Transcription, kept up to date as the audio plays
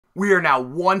We are now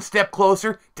one step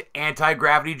closer to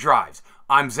anti-gravity drives.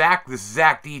 I'm Zach, this is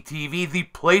Zach DTV, the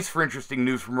place for interesting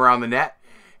news from around the net,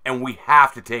 and we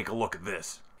have to take a look at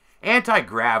this.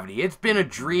 Anti-gravity, it's been a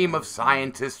dream of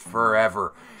scientists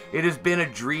forever. It has been a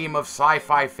dream of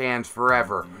sci-fi fans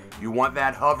forever. You want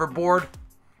that hoverboard?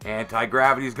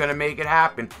 Anti-gravity is going to make it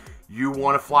happen. You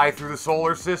want to fly through the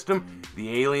solar system?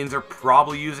 The aliens are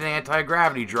probably using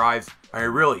anti-gravity drives. I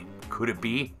mean, really, could it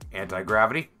be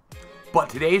anti-gravity? But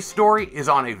today's story is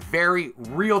on a very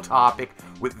real topic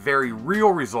with very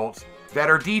real results that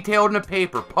are detailed in a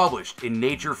paper published in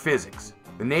Nature Physics.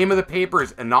 The name of the paper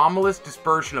is Anomalous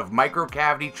Dispersion of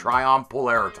Microcavity Trion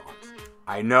Polaritons.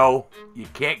 I know, you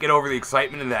can't get over the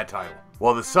excitement in that title.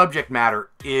 Well, the subject matter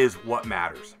is what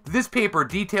matters. This paper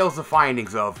details the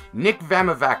findings of Nick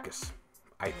Vamavakis.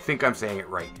 I think I'm saying it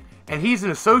right. And he's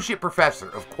an associate professor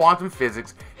of quantum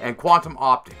physics and quantum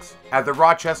optics at the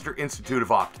Rochester Institute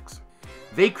of Optics.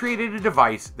 They created a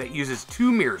device that uses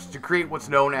two mirrors to create what's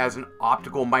known as an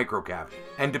optical microcavity.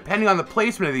 And depending on the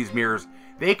placement of these mirrors,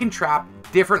 they can trap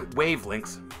different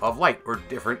wavelengths of light or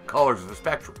different colors of the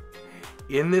spectrum.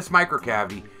 In this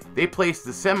microcavity, they placed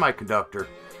the semiconductor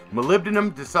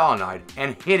molybdenum diselenide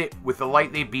and hit it with the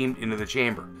light they beamed into the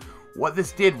chamber. What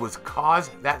this did was cause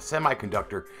that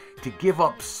semiconductor to give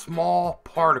up small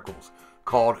particles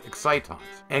called excitons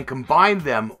and combine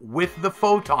them with the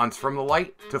photons from the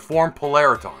light to form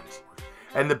polaritons.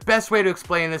 And the best way to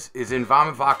explain this is in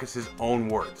Vamavakis' own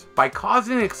words. By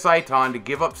causing an exciton to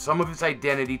give up some of its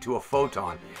identity to a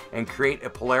photon and create a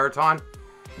polariton,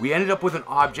 we ended up with an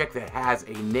object that has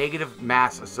a negative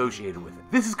mass associated with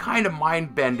it. This is kind of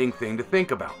mind-bending thing to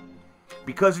think about,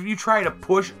 because if you try to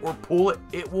push or pull it,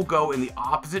 it will go in the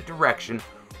opposite direction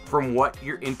from what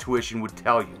your intuition would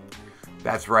tell you.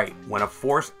 That's right, when a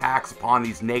force acts upon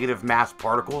these negative mass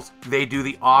particles, they do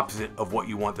the opposite of what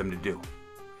you want them to do.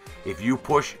 If you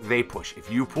push, they push. If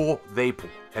you pull, they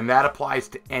pull. And that applies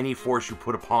to any force you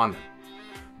put upon them.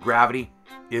 Gravity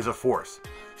is a force.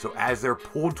 So as they're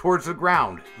pulled towards the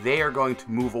ground, they are going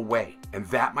to move away. And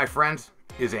that, my friends,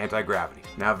 is anti-gravity.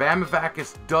 Now,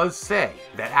 Vamavakis does say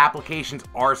that applications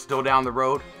are still down the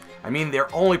road. I mean,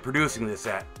 they're only producing this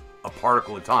at a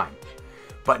particle at a time.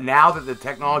 But now that the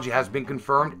technology has been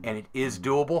confirmed and it is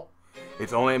doable,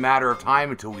 it's only a matter of time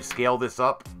until we scale this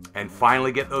up and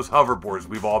finally get those hoverboards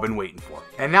we've all been waiting for.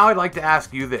 And now I'd like to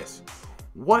ask you this.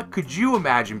 What could you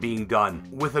imagine being done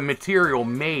with a material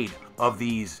made of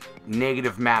these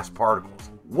negative mass particles?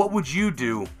 What would you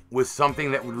do with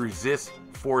something that would resist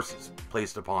forces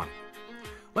placed upon it?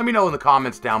 Let me know in the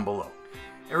comments down below.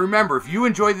 And remember, if you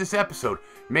enjoyed this episode,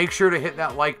 make sure to hit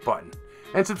that like button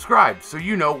and subscribe so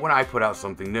you know when I put out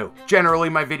something new. Generally,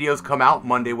 my videos come out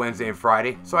Monday, Wednesday, and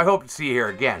Friday, so I hope to see you here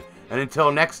again. And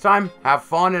until next time, have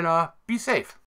fun and be safe.